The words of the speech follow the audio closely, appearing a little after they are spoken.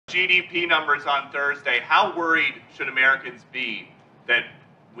GDP numbers on Thursday. How worried should Americans be that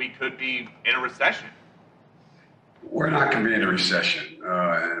we could be in a recession? We're not going to be in a recession,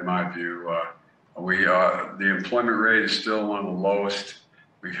 in my view. The employment rate is still one of the lowest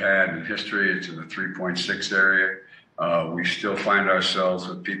we've had in history. It's in the 3.6 area. We still find ourselves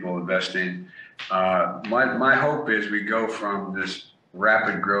with people investing. My hope is we go from this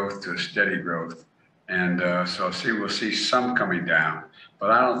rapid growth to steady growth. And so we'll see some coming down.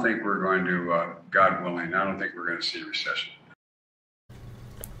 But I don't think we're going to, God willing, I don't think we're going to see a recession.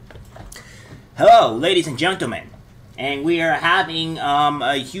 Hello, ladies and gentlemen. And we are having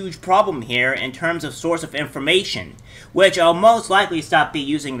a huge problem here in terms of source of information, which I'll most likely stop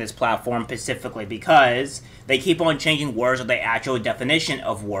using this platform specifically because they keep on changing words or the actual definition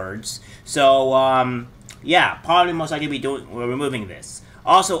of words. So, yeah, probably most likely we're removing this.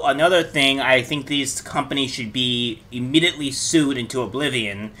 Also, another thing, I think these companies should be immediately sued into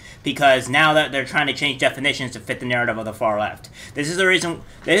oblivion because now that they're trying to change definitions to fit the narrative of the far left. This is the reason,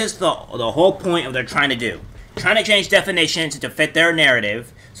 this is the whole point of what they're trying to do. Trying to change definitions to fit their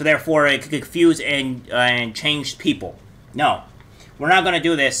narrative, so therefore it could confuse and change people. No, we're not going to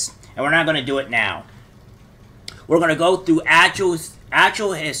do this, and we're not going to do it now. We're going to go through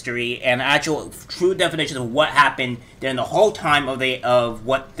actual history and actual true definitions of what happened during the whole time of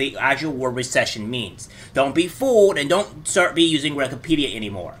what the actual word recession means. Don't be fooled and don't start using Wikipedia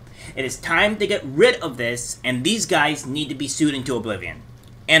anymore. It is time to get rid of this, and these guys need to be sued into oblivion.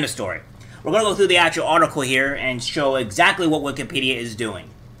 End of story. We're going to go through the actual article here and show exactly what Wikipedia is doing.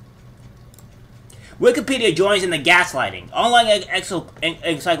 Wikipedia joins in the gaslighting. Online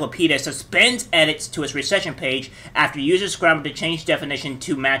Encyclopedia suspends edits to its recession page after users scrambled to change definition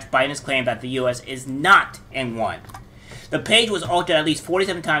to match Biden's claim that the U.S. is not in one. The page was altered at least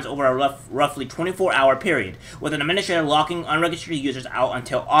 47 times over a roughly 24-hour period, with an administrator locking unregistered users out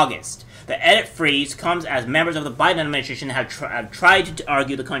until August. The edit freeze comes as members of the Biden administration have tried to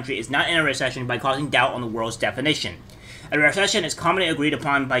argue the country is not in a recession by causing doubt on the world's definition. A recession is commonly agreed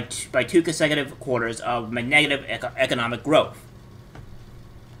upon by two consecutive quarters of negative economic growth.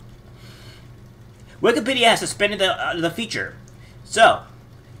 Wikipedia has suspended the feature. So,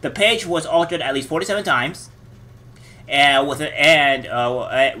 the page was altered at least 47 times, and with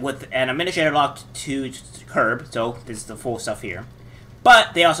an administrator locked to curb. So this is the full stuff here.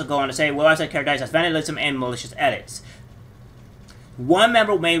 But they also go on to say, well, website characterized as vandalism and malicious edits. One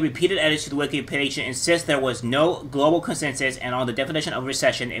member made repeated edits to the Wikipedia page and insists there was no global consensus and on the definition of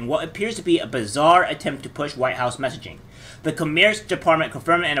recession in what appears to be a bizarre attempt to push White House messaging. The Commerce Department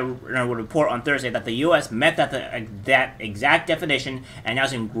confirmed in a report on Thursday that the U.S. met that exact definition,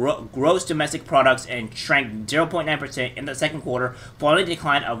 announcing gross domestic products and shrank 0.9% in the second quarter, following a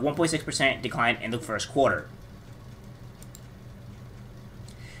decline of 1.6% decline in the first quarter.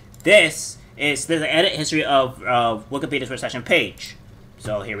 This is the edit history of Wikipedia's recession page.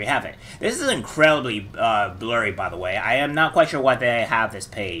 So here we have it. This is incredibly blurry, by the way. I am not quite sure why they have this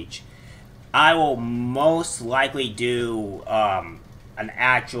page. I will most likely do an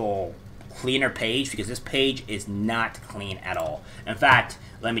actual cleaner page because this page is not clean at all. In fact,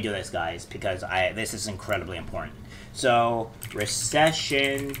 let me do this, guys, because this is incredibly important. So,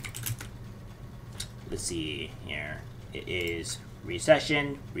 recession. Let's see here. It is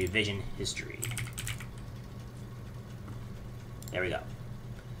recession revision history. There we go.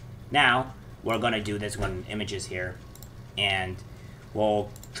 Now we're gonna do this one images here, and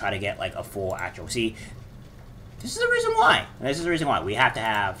we'll try to get like a full actual. See, this is the reason why. This is the reason why we have to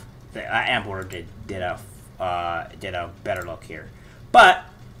have the Amber did a better look here. But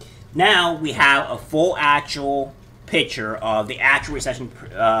now we have a full actual picture of the actual recession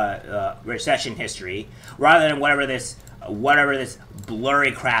history, rather than whatever this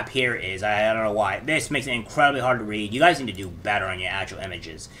blurry crap here is. I don't know why. This makes it incredibly hard to read. You guys need to do better on your actual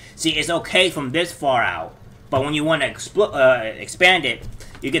images. See, it's okay from this far out, but when you want to expand it,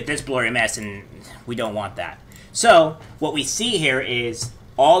 you get this blurry mess, and we don't want that. So, what we see here is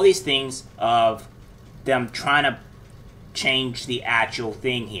all these things of them trying to change the actual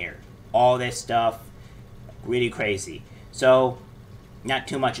thing here. All this stuff, really crazy. So, not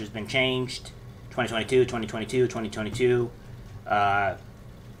too much has been changed. 2022, 2022, 2022,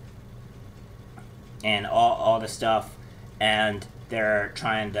 and all the stuff, and they're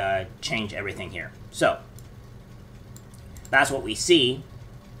trying to change everything here. So, that's what we see,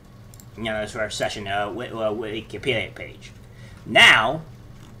 you know, this recession Wikipedia page. Now,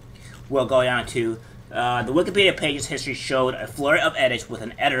 we'll go down to The Wikipedia page's history showed a flurry of edits, with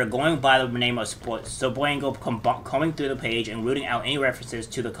an editor going by the name of Soboengo combing through the page and rooting out any references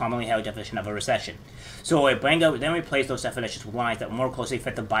to the commonly held definition of a recession. Soboengo then replaced those definitions with lines that more closely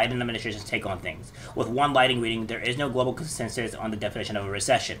fit the Biden administration's take on things, with one lighting reading, "There is no global consensus on the definition of a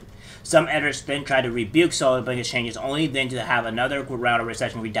recession." Some editors then tried to rebuke Soboengo's changes, only then to have another round of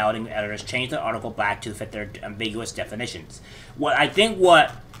recession redoubting editors change the article back to fit their ambiguous definitions. What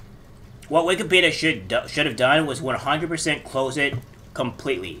Wikipedia should have done was 100% close it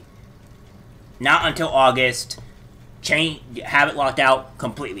completely. Not until August. Have it locked out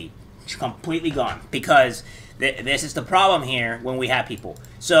completely. Completely gone. Because this is the problem here when we have people.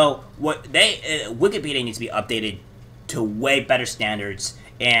 So Wikipedia needs to be updated to way better standards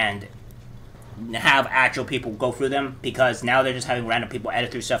and have actual people go through them, because now they're just having random people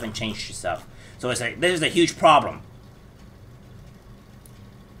edit through stuff and change stuff. So it's like, this is a huge problem.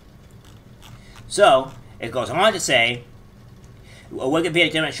 So, it goes on to say,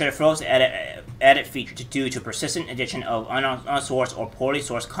 Wikipedia should have frozen the edit feature due to persistent addition of unsourced or poorly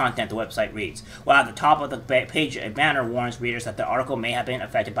sourced content, the website reads. While at the top of the page, a banner warns readers that the article may have been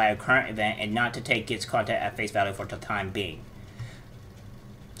affected by a current event and not to take its content at face value for the time being.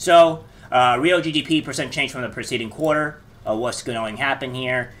 So, real GDP percent change from the preceding quarter. What's going to happen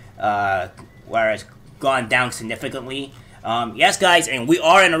here? Where it's gone down significantly. Yes, guys, and we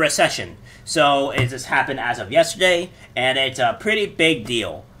are in a recession. So it just happened as of yesterday, and it's a pretty big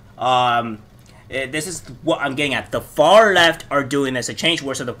deal. This is what I'm getting at. The far left are doing this, a change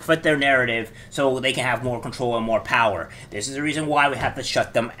word, so to fit their narrative so they can have more control and more power. This is the reason why we have to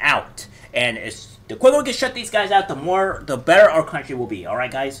shut them out. And the quicker we can shut these guys out, the better our country will be. All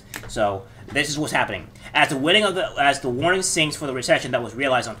right, guys? So this is what's happening. As the warning sings for the recession that was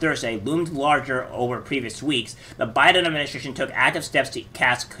realized on Thursday loomed larger over previous weeks, the Biden administration took active steps to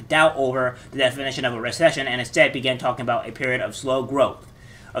cast doubt over the definition of a recession and instead began talking about a period of slowing growth.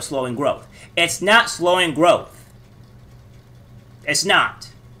 It's not slowing growth. It's not.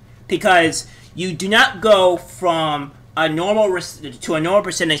 Because you do not go from a normal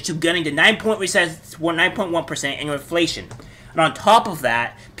percentage to getting to 9.1% in inflation. And on top of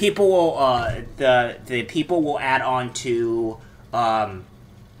that, people will the people will add on to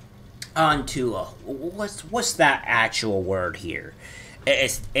what's that actual word here?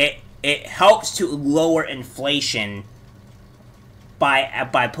 It helps to lower inflation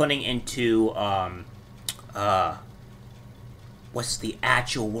by putting into what's the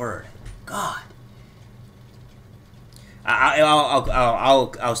actual word? God.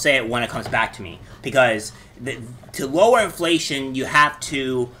 I'll say it when it comes back to me, because to lower inflation, you have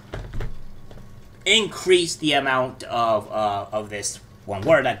to increase the amount of this one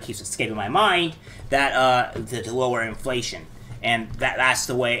word that keeps escaping my mind, that to lower inflation, and that's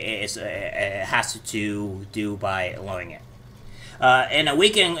the way it has to do by lowering it. In a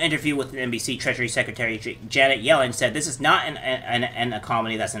weekend interview with NBC, Treasury Secretary Janet Yellen said, "This is not an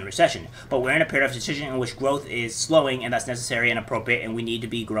economy that's in recession, but we're in a period of decision in which growth is slowing, and that's necessary and appropriate, and we need to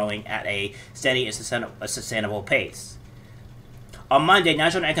be growing at a steady and sustainable pace." On Monday,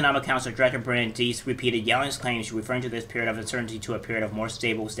 National Economic Council Director Brennan Deese repeated Yellen's claims, referring to this period of uncertainty to a period of more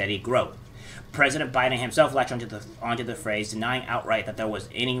stable, steady growth. President Biden himself latched onto the phrase, denying outright that there was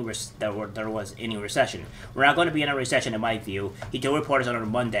any recession. "We're not going to be in a recession, in my view," he told reporters on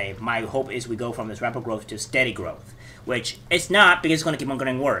Monday. "My hope is we go from this rapid growth to steady growth," which it's not, because it's going to keep on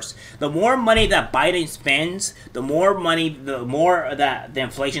getting worse. The more money that Biden spends, the more that the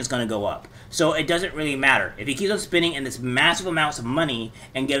inflation is going to go up. So it doesn't really matter. If he keeps on spending in this massive amounts of money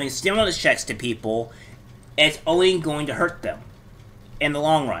and giving stimulus checks to people, it's only going to hurt them in the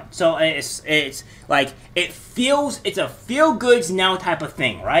long run. So it's like, it's a feel goods now type of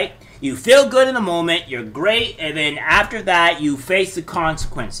thing, right? You feel good in the moment, you're great, and then after that you face the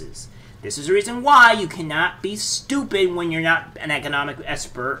consequences. This is the reason why you cannot be stupid when you're not an economic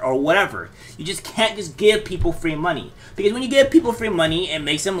expert or whatever. You just can't just give people free money. Because when you give people free money, it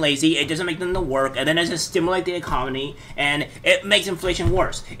makes them lazy, it doesn't make them to work, and then it doesn't stimulate the economy, and it makes inflation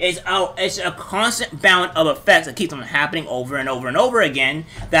worse. It's a constant bound of effects that keeps on happening over and over and over again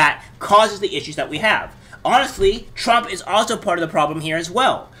that causes the issues that we have. Honestly, Trump is also part of the problem here as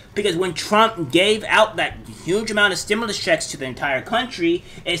well. Because when Trump gave out that huge amount of stimulus checks to the entire country,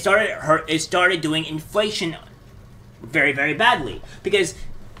 it started doing inflation very, very badly. Because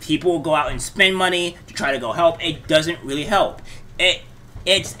people will go out and spend money to try to go help. It doesn't really help.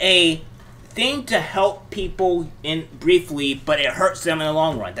 It's a thing to help people in briefly, but it hurts them in the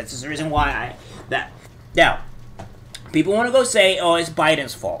long run. That's just the reason why Now, people want to go say, "Oh, it's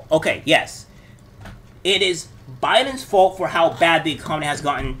Biden's fault." Okay, yes. It is Biden's fault for how bad the economy has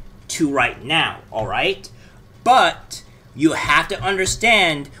gotten to right now, alright? But you have to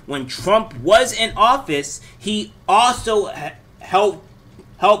understand, when Trump was in office, he also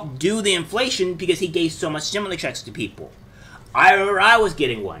helped do the inflation because he gave so much stimulus checks to people. I remember I was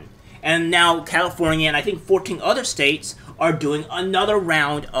getting one. And now California and I think 14 other states are doing another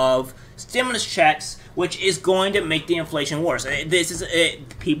round of stimulus checks, which is going to make the inflation worse.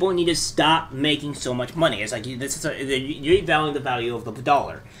 People need to stop making so much money. It's like you're devaluing the value of the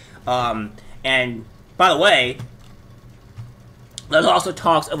dollar. And by the way, there's also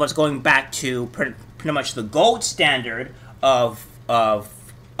talks of us going back to pretty much the gold standard of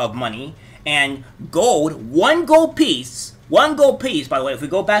money. And gold, one gold piece, by the way, if we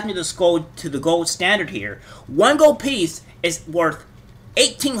go back into the gold standard here, one gold piece is worth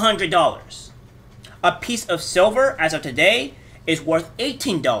 $1,800. A piece of silver, as of today, is worth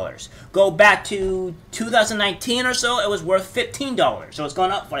 $18. Go back to 2019 or so, it was worth $15. So it's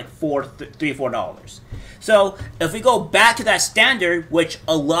gone up for like $4. So if we go back to that standard, which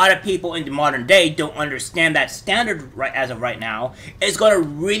a lot of people in the modern day don't understand that standard as of right now, it's going to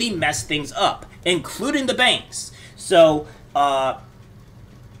really mess things up, including the banks. So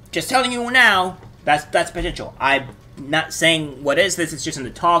just telling you now, that's potential. I'm not saying what is this, it's just in the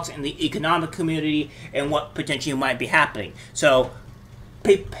talks in the economic community and what potentially might be happening. So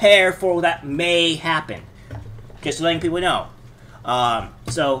prepare for that may happen. Just letting people know.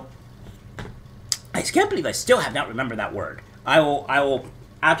 So I can't believe I still have not remembered that word. I will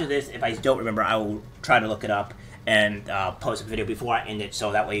after this, if I don't remember, I will try to look it up and post a video before I end it,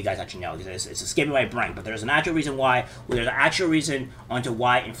 so that way you guys actually know, because it's escaping my brain. But there's an actual reason why. There's an actual reason onto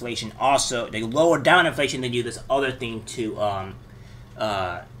why inflation also, they lower down inflation, they do this other thing to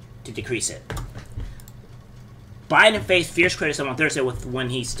decrease it. Biden faced fierce criticism on Thursday when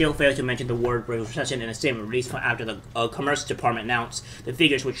he still failed to mention the word recession in a statement released after the Commerce Department announced the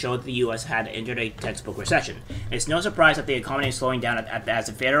figures which showed the U.S. had entered a textbook recession. It's no surprise that the economy is slowing down as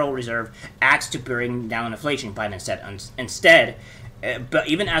the Federal Reserve acts to bring down inflation, Biden said. But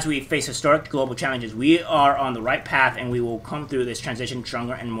even as we face historic global challenges, we are on the right path and we will come through this transition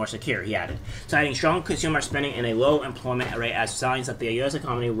stronger and more secure, he added, citing strong consumer spending and a low employment rate as signs that the U.S.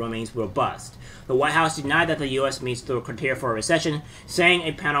 economy remains robust. The White House denied that the U.S. meets the criteria for a recession, saying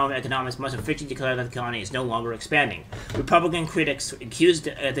a panel of economists must officially declare that the economy is no longer expanding. Republican critics accused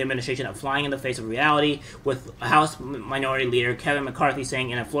the administration of flying in the face of reality, with House Minority Leader Kevin McCarthy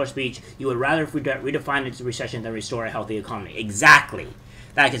saying in a floor speech, "You would rather redefine its recession than restore a healthy economy." Exactly.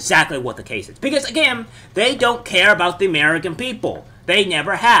 That's exactly what the case is. Because, again, they don't care about the American people. They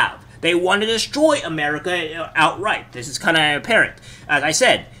never have. They want to destroy America outright. This is kind of apparent. As I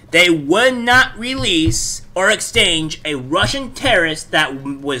said, they would not release or exchange a Russian terrorist that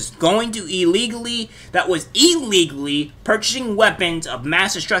was illegally purchasing weapons of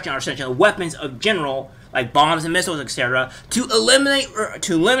mass destruction, or essentially weapons of general, like bombs and missiles, etc., to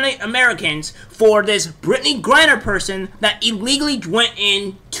eliminate Americans for this Brittany Griner person that illegally went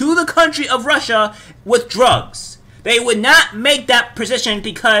into the country of Russia with drugs. They would not make that position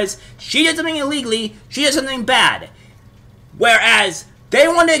because she did something illegally, she did something bad. Whereas they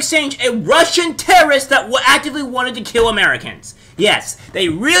want to exchange a Russian terrorist that actively wanted to kill Americans. Yes, they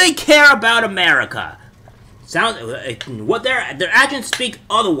really care about America. What their actions speak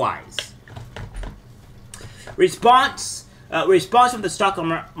otherwise. Response from the stock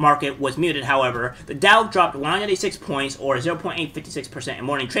market was muted, however. The Dow dropped 186 points, or 0.856% in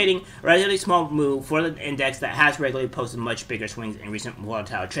morning trading, a relatively small move for the index that has regularly posted much bigger swings in recent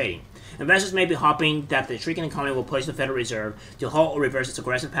volatile trading. Investors may be hoping that the shrinking economy will push the Federal Reserve to halt or reverse its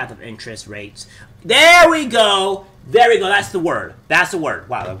aggressive path of interest rates. There we go! That's the word.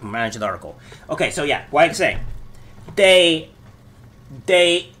 Wow, I managed the article. Okay, so yeah, what I'm saying. They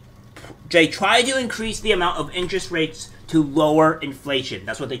try to increase the amount of interest rates to lower inflation.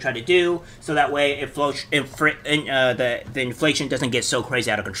 That's what they try to do, so that way the inflation doesn't get so crazy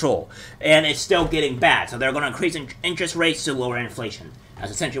out of control. And it's still getting bad, so they're going to increase interest rates to lower inflation.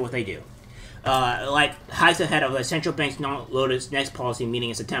 That's essentially what they do. Like hikes ahead of the central bank's notice next policy meeting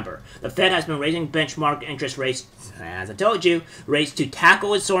in September. The Fed has been raising benchmark interest rates, as I told you, rates to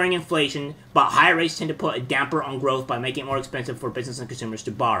tackle its soaring inflation, but higher rates tend to put a damper on growth by making it more expensive for business and consumers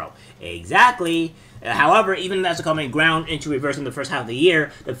to borrow. Exactly. However, even as the economy ground into reverse in the first half of the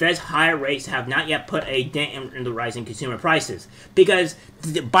year, the Fed's higher rates have not yet put a dent in the rising consumer prices. Because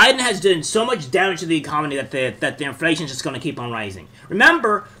Biden has done so much damage to the economy that the inflation is just going to keep on rising.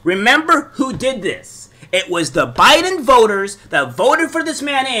 Remember who did this. It was the Biden voters that voted for this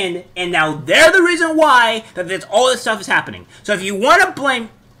man in, and now they're the reason why that all this stuff is happening. So if you want to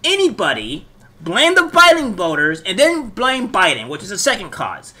blame anybody blame the Biden voters, and then blame Biden, which is the second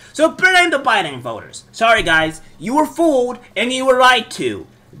cause. So blame the Biden voters. Sorry guys, you were fooled and you were lied to.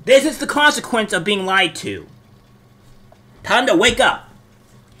 This is the consequence of being lied to. Time to wake up.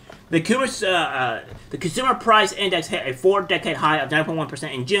 The consumer price index hit a 4-decade high of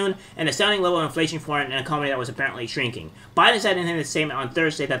 9.1% in June, an astounding level of inflation for an economy that was apparently shrinking. Biden said in his statement on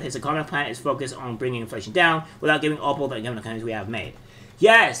Thursday that his economic plan is focused on bringing inflation down without giving up all the economies we have made.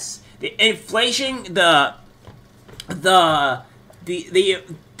 Yes, the inflation, the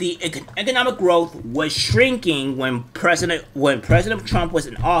economic growth was shrinking when President Trump was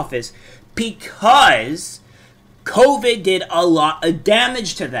in office because COVID did a lot of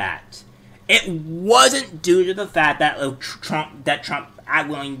damage to that. It wasn't due to the fact that Trump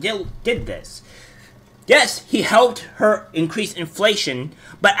willingly did this. Yes, he helped her increase inflation,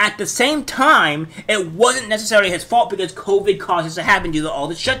 but at the same time, it wasn't necessarily his fault because COVID caused this to happen due to all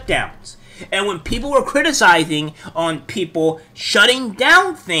the shutdowns. And when people were criticizing on people shutting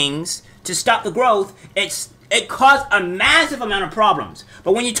down things to stop the growth, it caused a massive amount of problems.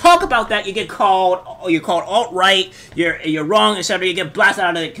 But when you talk about that, you're called alt-right, you're wrong, etc. You get blasted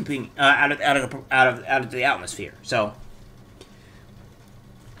out of the atmosphere. So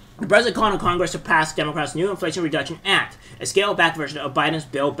the President called on Congress to pass Democrats' new Inflation Reduction Act, a scaled-back version of Biden's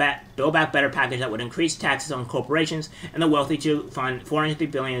Build Back Better package that would increase taxes on corporations and the wealthy to fund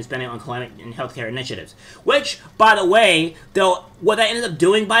 $450 billion in spending on climate and healthcare initiatives. Which, by the way, what that ended up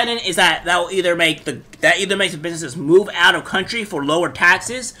doing, Biden, is that either makes the businesses move out of country for lower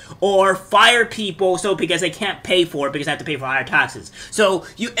taxes, or fire people because they can't pay for it because they have to pay for higher taxes. So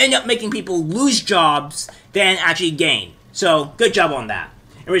you end up making people lose jobs than actually gain. So good job on that.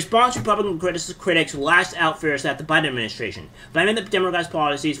 In response, Republican critics lashed out fierce at the Biden administration, blaming the Democrats'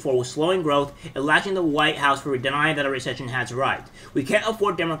 policies for slowing growth and lashing the White House for denying that a recession has arrived. We can't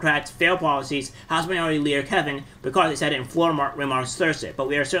afford Democrats' failed policies, House Minority Leader Kevin, because he said it in floor remarks Thursday, but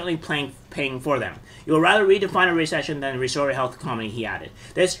we are certainly paying for them. You will rather redefine a recession than restore a health economy, he added.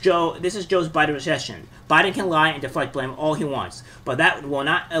 This is Joe's Biden recession. Biden can lie and deflect blame all he wants, but that will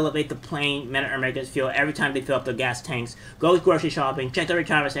not elevate the plain men Americans feel every time they fill up their gas tanks, go grocery shopping, check their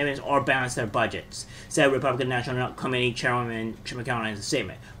retirement savings, or balance their budgets, said Republican National Committee Chairwoman Jim McConnell in a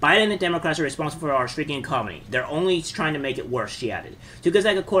statement. Biden and Democrats are responsible for our shrinking economy. They're only trying to make it worse, she added. 2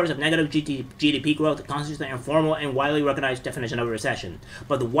 consecutive quarters of negative GDP growth constitutes the informal and widely recognized definition of a recession.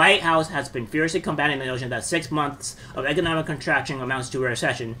 But the White House has been furiously combating the notion that 6 months of economic contraction amounts to a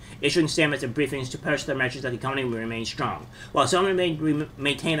recession, issuing statements and briefings to push their measures that the economy will remain strong. While some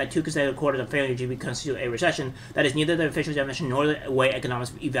maintain that 2 consecutive quarters of failing GDP constitute a recession, that is neither the official definition nor the way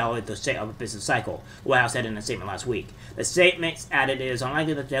economists evaluate the state of a business cycle, the White House said in a statement last week. The statement added it is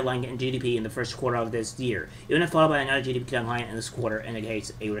unlikely that the deadline in GDP in the first quarter of this year, even if followed by another GDP decline in this quarter,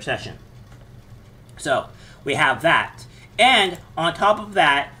 indicates a recession. So, we have that. And on top of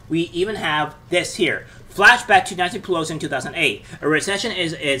that, we even have this here. Flashback to Nancy Pelosi in 2008. A recession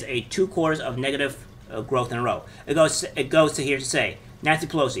is a 2 quarters of negative growth in a row. It goes to here to say, Nancy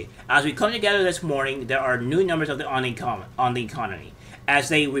Pelosi, as we come together this morning, there are new numbers on the economy. As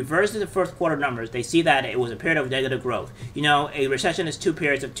they reverse the first quarter numbers, they see that it was a period of negative growth. You know, a recession is 2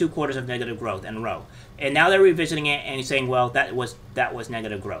 periods of 2 quarters of negative growth in a row. And now they're revisiting it and saying, well, that was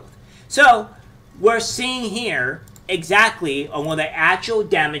negative growth. So, we're seeing here exactly on what the actual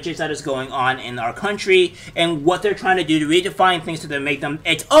damages that is going on in our country and what they're trying to do to redefine things to make them,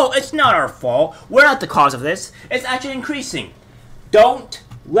 it's not our fault. We're not the cause of this. It's actually increasing. Don't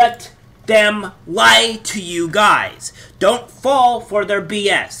let them lie to you guys. Don't fall for their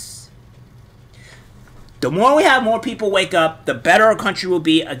BS. The more we have more people wake up, the better our country will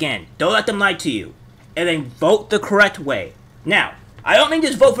be. Again, don't let them lie to you. And then vote the correct way. Now, I don't mean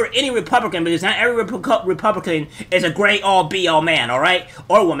just vote for any Republican, because not every Republican is a great all-be-all man, alright?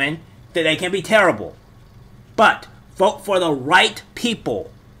 Or woman. They can be terrible. But vote for the right people.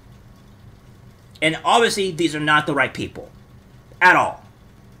 And obviously, these are not the right people. At all.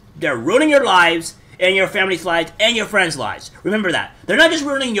 They're ruining your lives, and your family's lives, and your friends' lives. Remember that. They're not just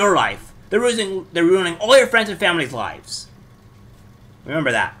ruining your life. They're ruining all your friends and family's lives.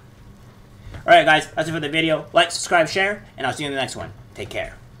 Remember that. Alright guys, that's it for the video. Like, subscribe, share, and I'll see you in the next one. Take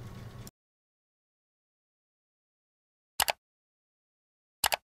care.